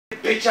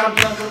Bitch, I'm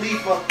Young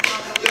Khalifa,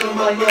 feeling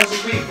my young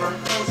reaper.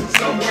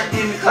 Somewhere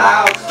in the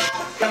clouds,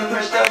 gonna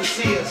crash down to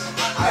see us.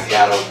 I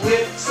got a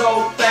whip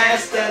so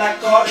fast that I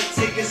caught a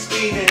ticket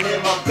speeding,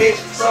 and my bitch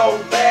so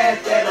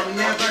bad that I'm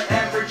never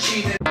ever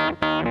cheating.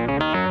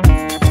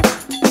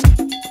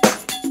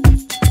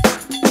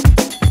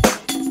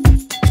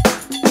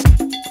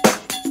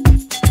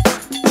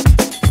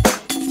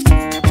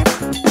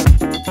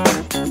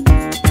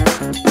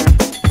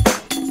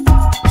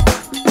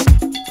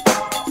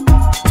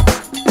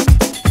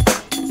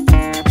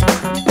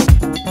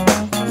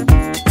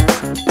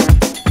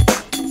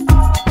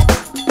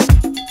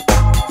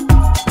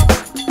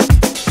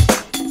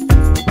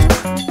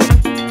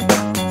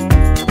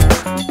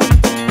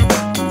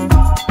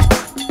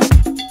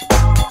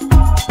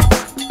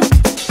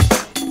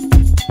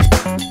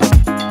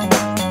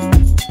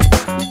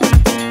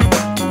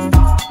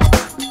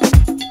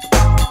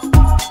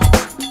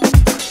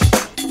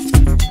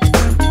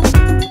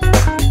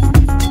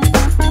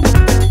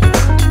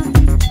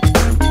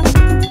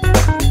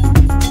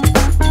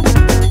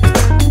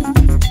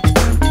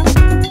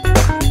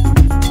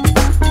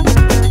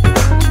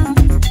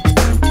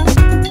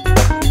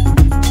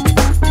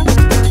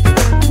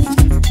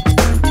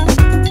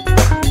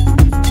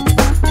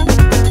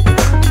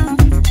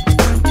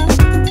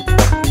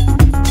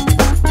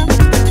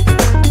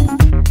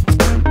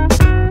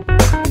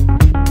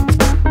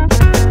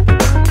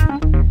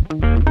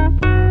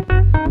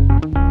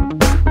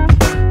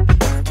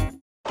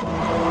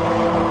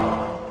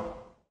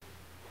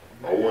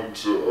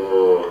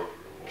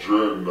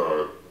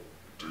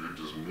 To get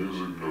this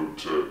music note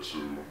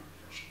tattoo.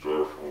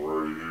 Start from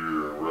right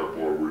here and wrap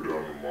all the way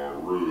down to my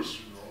wrist.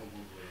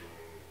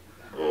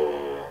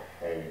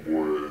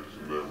 Homeboy,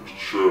 his name was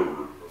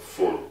Trevor,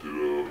 fucked it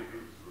up.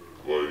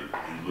 Like,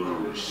 he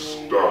literally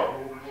stopped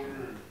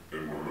in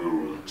the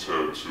middle of the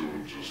tattoo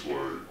and just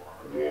like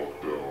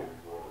walked out.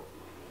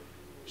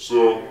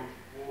 So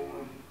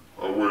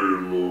I waited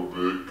a little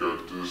bit,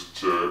 got this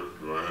tat,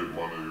 and I hit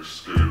my nigga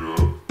skate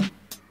up.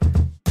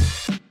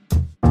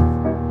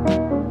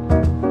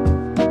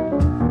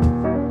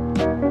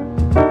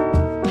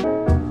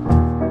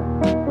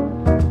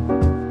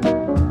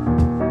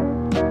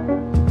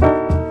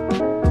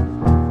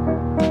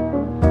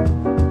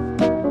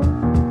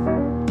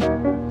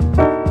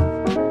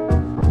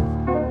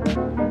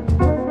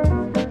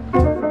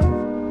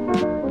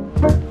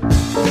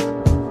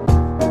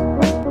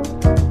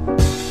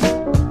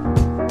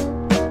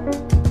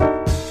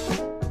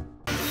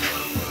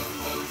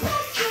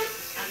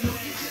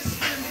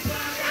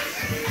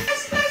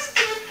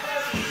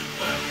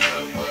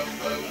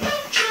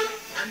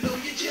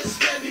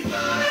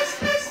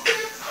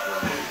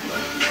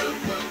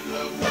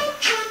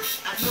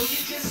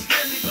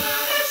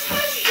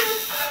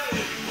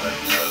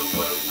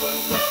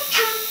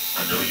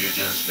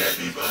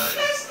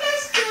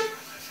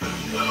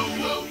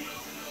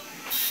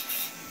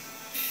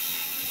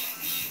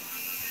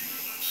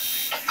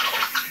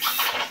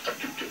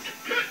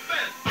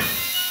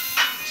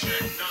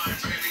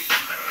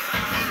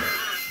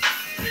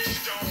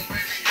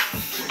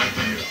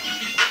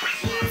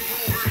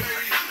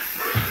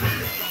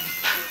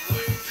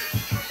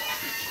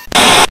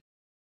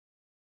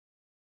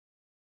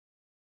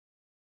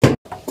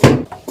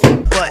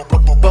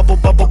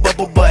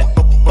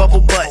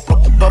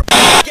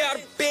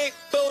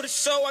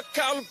 So I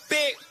call him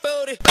big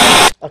booty.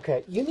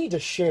 Okay, you need to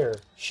share.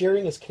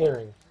 Sharing is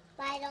caring.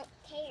 But I don't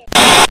care.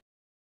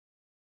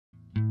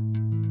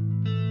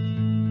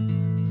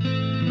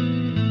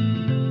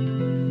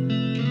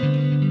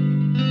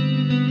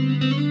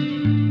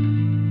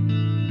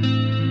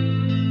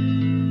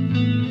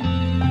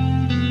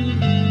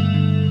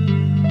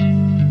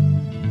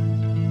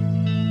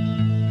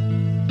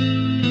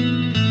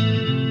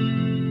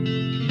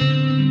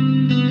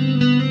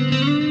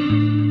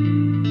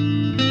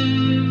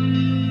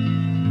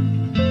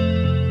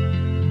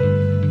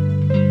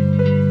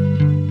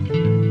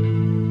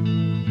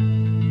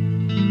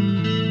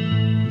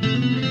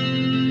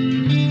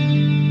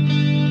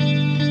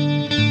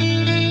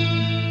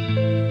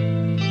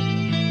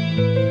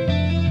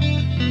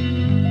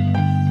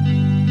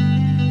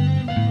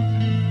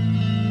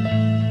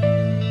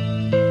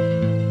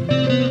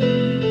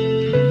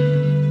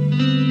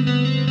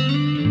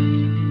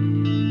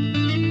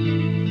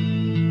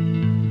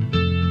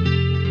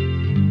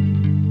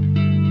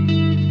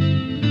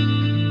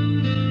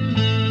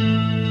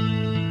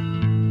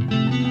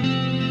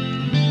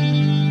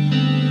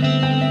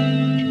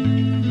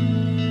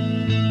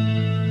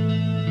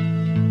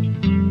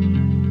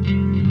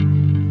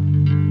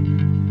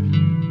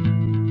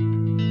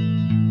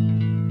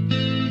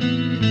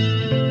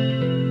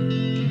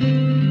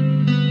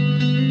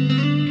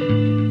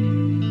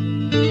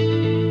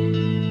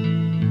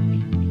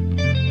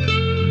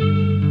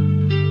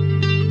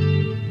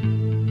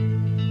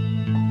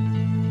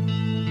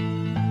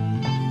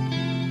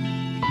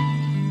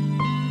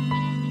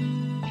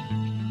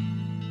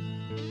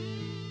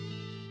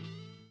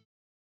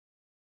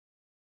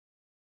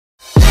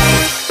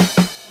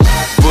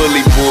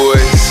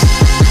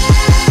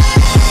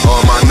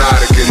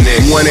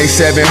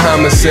 187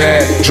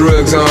 homicide,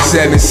 drugs on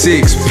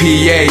 76, PA,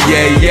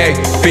 yeah.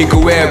 Finkel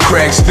Ave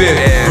cracks fifth,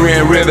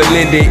 Grand River,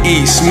 Linden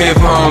East, Smith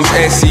Homes,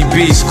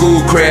 SCB,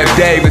 Schoolcraft,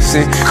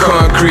 Davidson,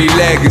 Concrete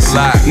Legacy.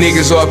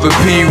 Niggas off of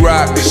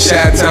P-Rock,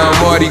 Chi-Town,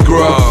 Mardi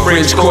Gras,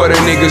 French Quarter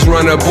niggas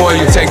run up on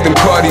you, take them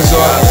cardies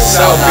off.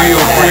 Southfield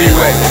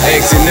Freeway,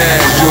 Exit 9,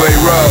 Joy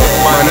Road,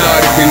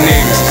 Monarchica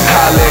niggas,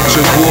 holla at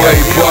your boy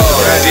Ball.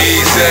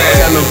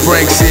 Tell him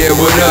Frank said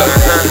what up,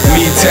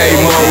 me Tay,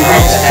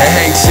 Maurice, and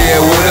Hank said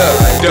what up.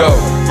 Dope,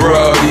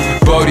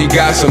 Bodie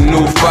got some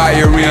new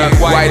fire in,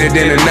 whiter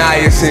than a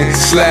niacin,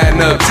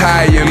 sliding up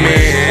tire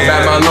man.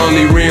 Got my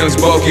lonely rims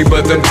bulky,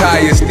 but them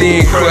tires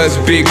thin,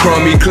 crust big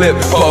chromey clip,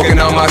 poking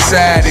on my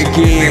side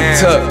again.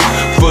 Tuck,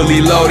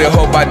 fully loaded,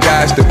 hope I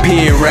dodge the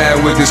pin,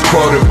 ride with this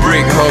quarter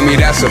brick, homie,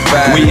 that's a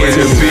fact. We in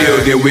the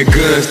building with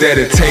guns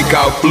that'll take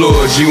out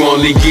floors. You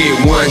only get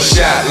one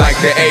shot like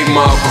the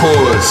 8-mile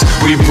chords.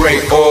 We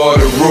break all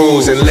the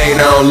rules and lay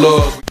down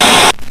law.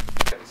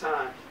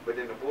 But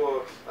then the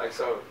bull, like,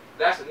 so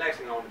that's the next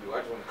thing I want to do. I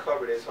just want to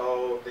cover this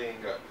whole thing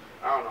up.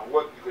 I don't know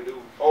what you could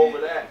do over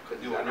that. Cause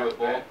do a real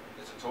ball.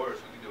 It's a Taurus.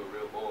 We can do a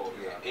real ball.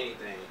 Yeah,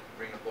 anything.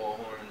 Bring the ball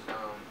horns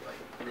down, like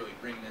really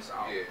bring this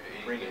out. Yeah,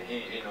 bring it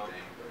in. You know,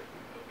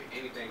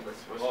 anything but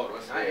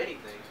what's not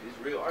anything. It's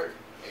real art.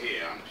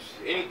 Yeah,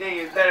 anything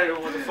is better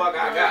than what the fuck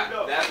I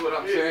got. That's what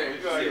I'm saying.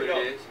 You see what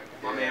it is.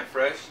 My man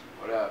Fresh.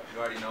 What up? You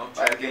already know.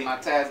 I get my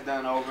tats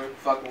done over.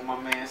 Fuck with my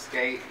man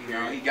Skate. You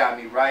know, he got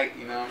me right.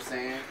 You know what I'm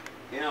saying?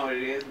 You know what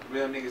it is.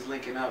 Real niggas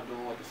linking up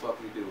doing what the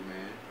fuck we do,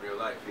 man. Real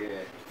life.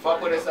 Yeah.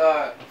 Fuck with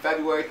us,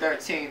 February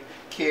 13th.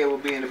 Kid will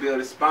be in the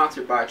building,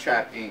 sponsored by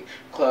Trap Inc.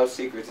 Club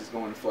Secrets is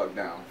going to fuck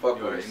down. Fuck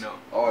you with already us. know.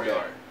 All real day.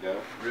 Art. Yeah.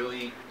 Real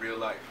eat, real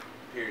life.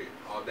 Period.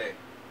 All day.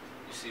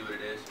 You see what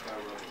it is?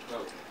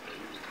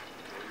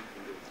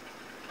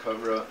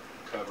 Cover up,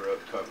 cover up,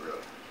 cover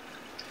up.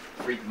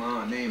 Freak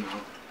my name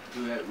out.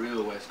 Do that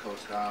real West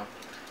Coast style.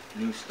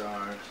 New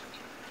stars.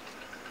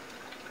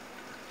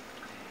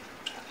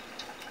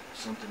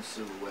 Something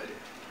silhouetted.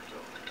 So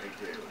right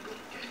there we go,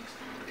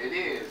 gangsta. It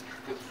is.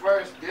 Cause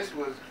first it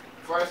was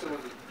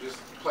just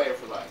player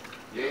for life.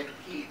 Then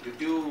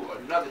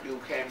another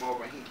dude came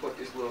over and he put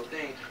this little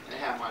thing and it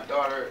had my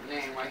daughter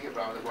name right here.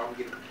 But I was like, well,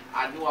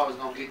 I knew I was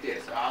gonna get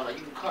this. So I was like,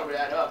 you can cover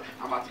that up.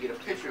 I'm about to get a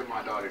picture of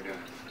my daughter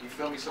done. You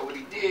feel me? So what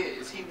he did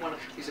is he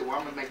said, well,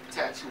 I'm gonna make the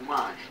tattoo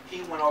mine.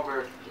 He went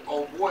over the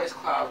old boy's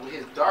clouds with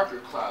his darker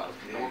clouds.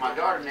 Yeah. And when my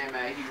daughter named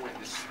that, he went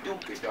the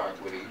stupid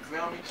dark with it. You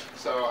feel me?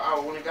 So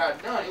when it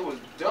got done, it was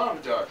dumb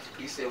dark.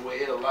 He said, well,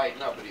 it'll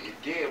lighten up, but it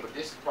did. But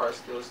this part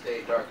still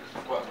stayed dark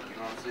as fuck. You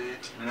know what I'm saying?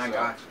 And I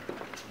got you.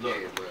 Look,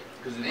 yeah, but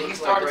because he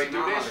started like right to do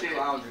now, this the shit.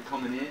 clouds are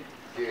coming in.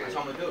 Yeah. That's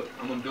how I'm gonna do it.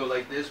 I'm gonna do it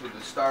like this with the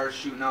stars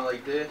shooting out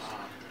like this.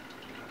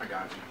 I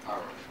got you.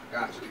 All right.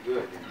 Got you.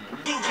 Good.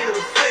 You get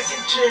a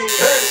second chance.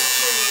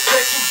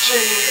 Second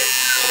chance.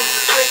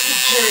 Second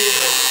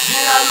chance.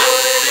 Yeah, I know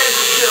that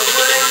every girl,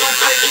 but ain't no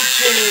second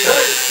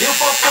chance. If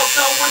I fucked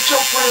out with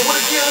your friend, would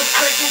I get a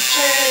second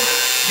chance?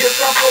 Yes,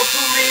 I fucked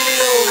too many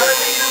hoes. I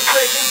need a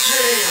second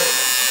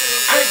chance.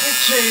 Second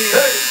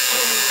chance.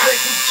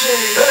 Second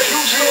chance. You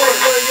sure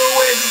know your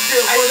ass is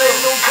dead, but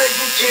ain't no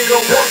second chance. Go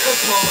once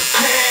upon a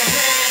time,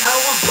 I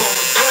was on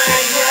the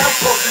grind. Yeah, I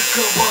fucked a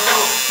couple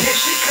hoes. Yeah,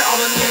 she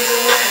called a nigga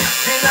rat.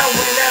 Then I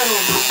went out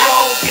on the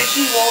road. Yeah,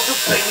 she want to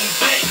pay me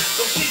back,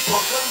 so she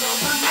fucked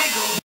another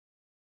nigga.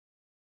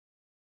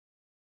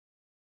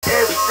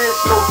 Ever since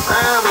your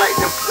time, like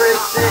the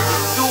present,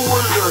 do a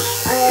little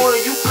spoon,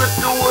 you could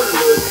do a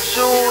little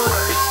tune.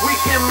 We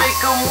can make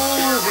a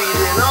movie,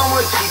 then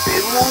I'ma keep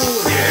it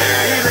moving.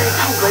 It ain't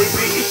you,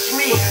 baby, it's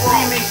me,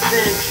 remix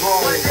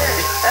syndrome.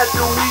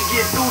 After we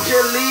get through,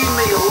 just leave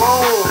me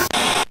alone.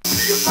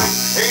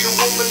 Ain't a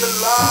woman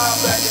alive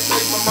that can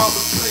take my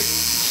mama's place.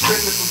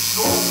 Spending from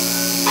school,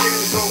 getting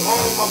to go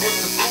home. I'm in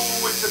the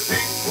pool with the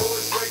big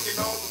boys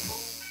breaking all the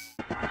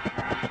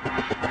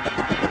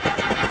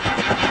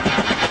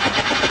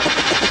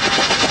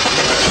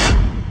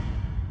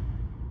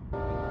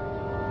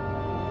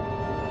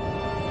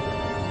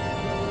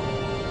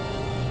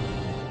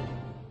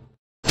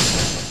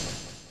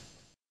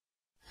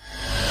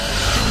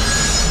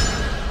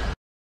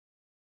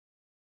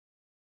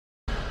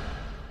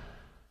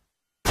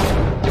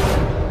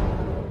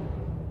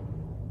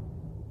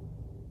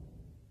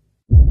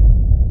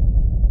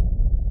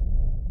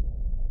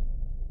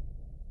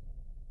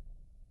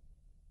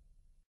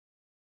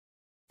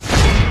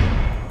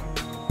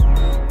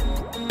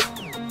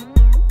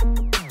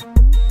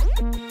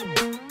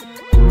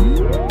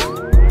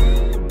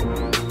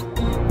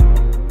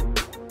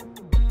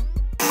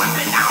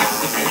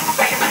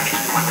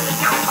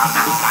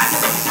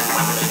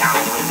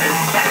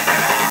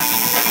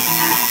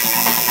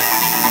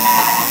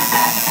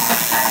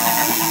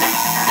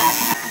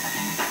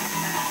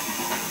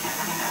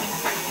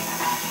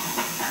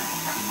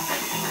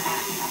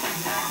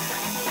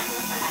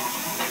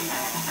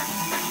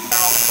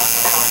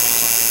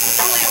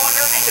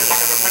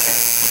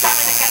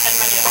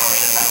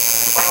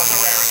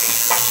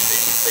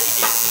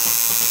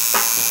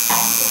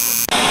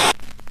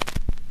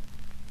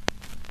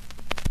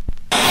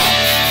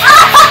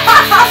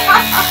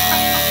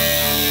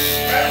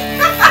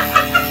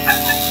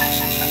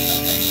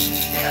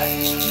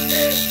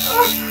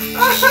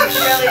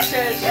What?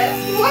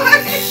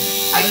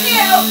 I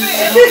can't help it.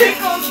 It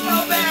tickles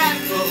so bad.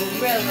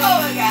 Really?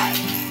 Oh my god.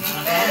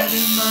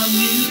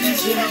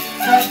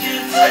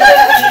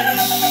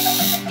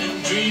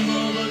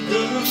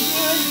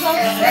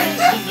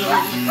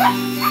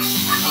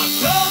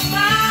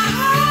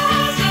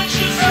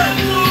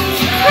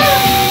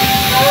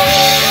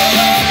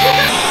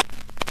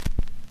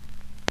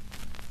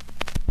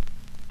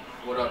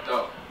 What up,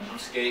 though? I'm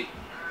Skate.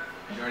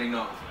 You already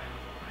know.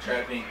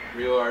 Trap ink,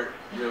 real art,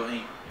 real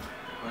ink.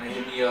 Wanna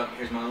hit me up?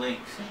 Here's my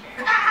links.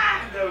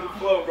 That was a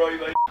flow, bro. You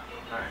like?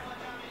 Alright.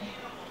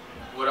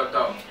 What up,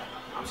 though?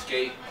 I'm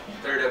Skate.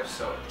 3rd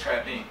episode.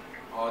 Trap ink.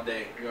 All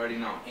day. You already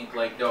know. Ink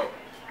like dope.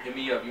 Hit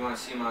me up. You wanna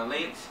see my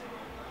links?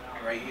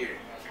 Right here.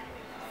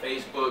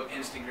 Facebook,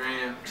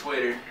 Instagram,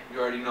 Twitter. You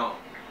already know.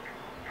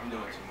 I'm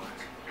doing too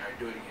much. Alright,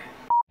 do it again.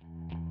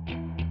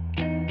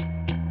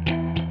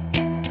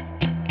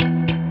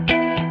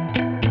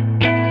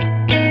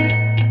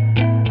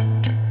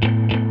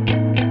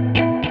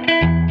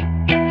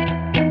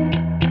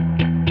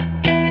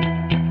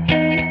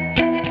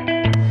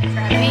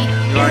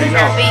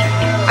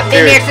 I've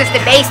been there since the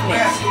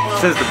basement.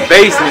 Since the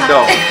basement,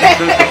 though.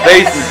 Since the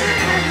basement.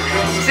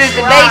 Since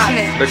the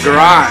basement. The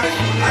garage.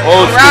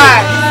 Old school.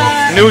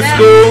 New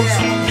school.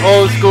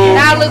 Old school.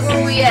 Now look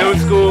where we at. New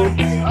school.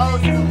 Old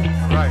school.